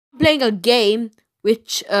playing a game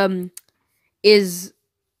which is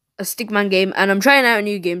a Stickman game, and I'm trying out a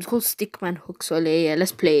new game. It's called Stickman Hook. So yeah,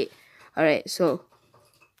 let's play it. All right, so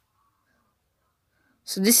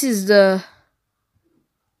this is the,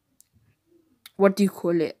 what do you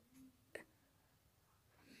call it?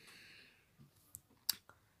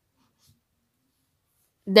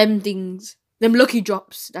 Them things, them lucky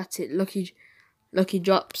drops. That's it, lucky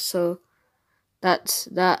drops. So that's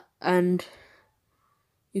that, and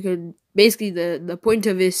you can basically, the point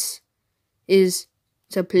of this is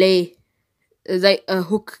to play like a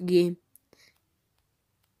hook game.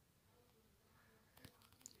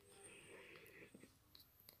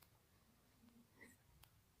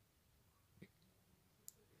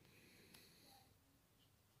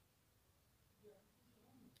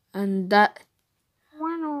 And that,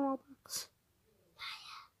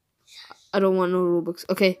 I don't want no Robux.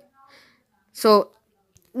 Okay, so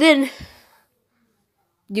then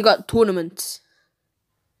you got tournaments.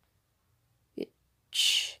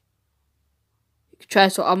 Try,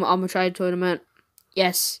 so I'm gonna try a tournament.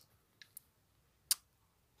 Yes,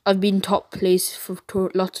 I've been top place for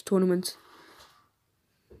lots of tournaments.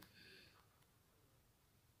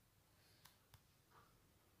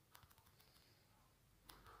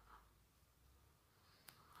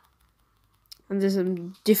 And there's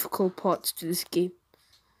some difficult parts to this game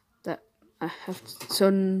that I have to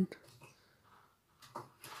turn.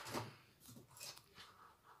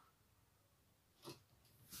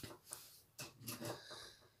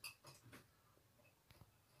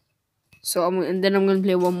 So and then I'm gonna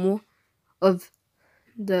play one more of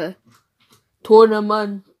the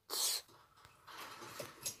tournaments.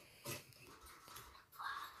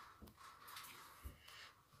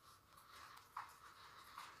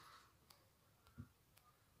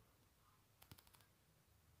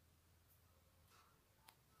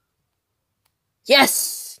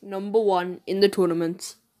 Yes, number 1 in the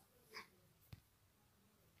tournaments.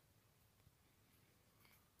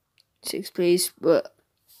 6th place, but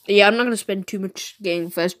yeah, I'm not gonna spend too much getting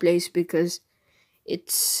 1st place because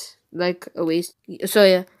it's like a waste. So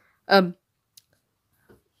yeah,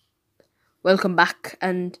 welcome back,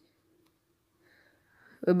 and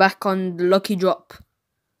we're back on the lucky drop.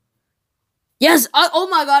 Yes! Oh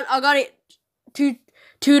my god, I got it!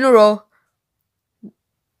 Two in a row.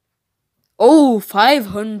 Oh,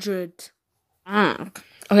 500.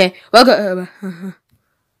 Okay, welcome.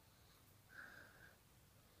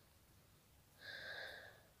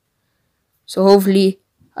 So hopefully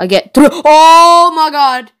I get through. Oh my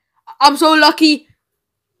god, I'm so lucky.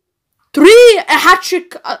 3, a hat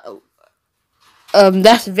trick.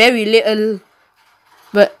 That's very little,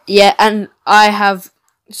 but yeah, and I have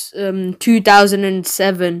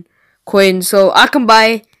 2007 coins, so I can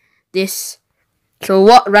buy this. So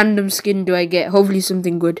what random skin do I get? Hopefully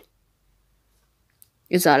something good.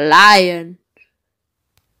 It's a lion.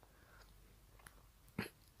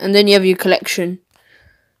 And then you have your collection.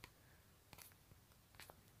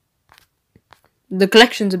 The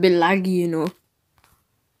collection's a bit laggy, you know.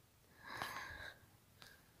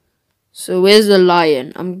 So where's the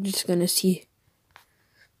lion? I'm just gonna see.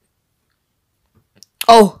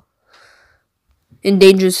 Oh!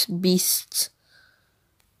 Endangered beasts.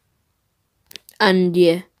 And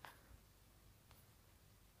yeah.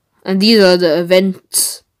 And these are the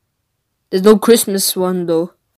events. There's no Christmas one though.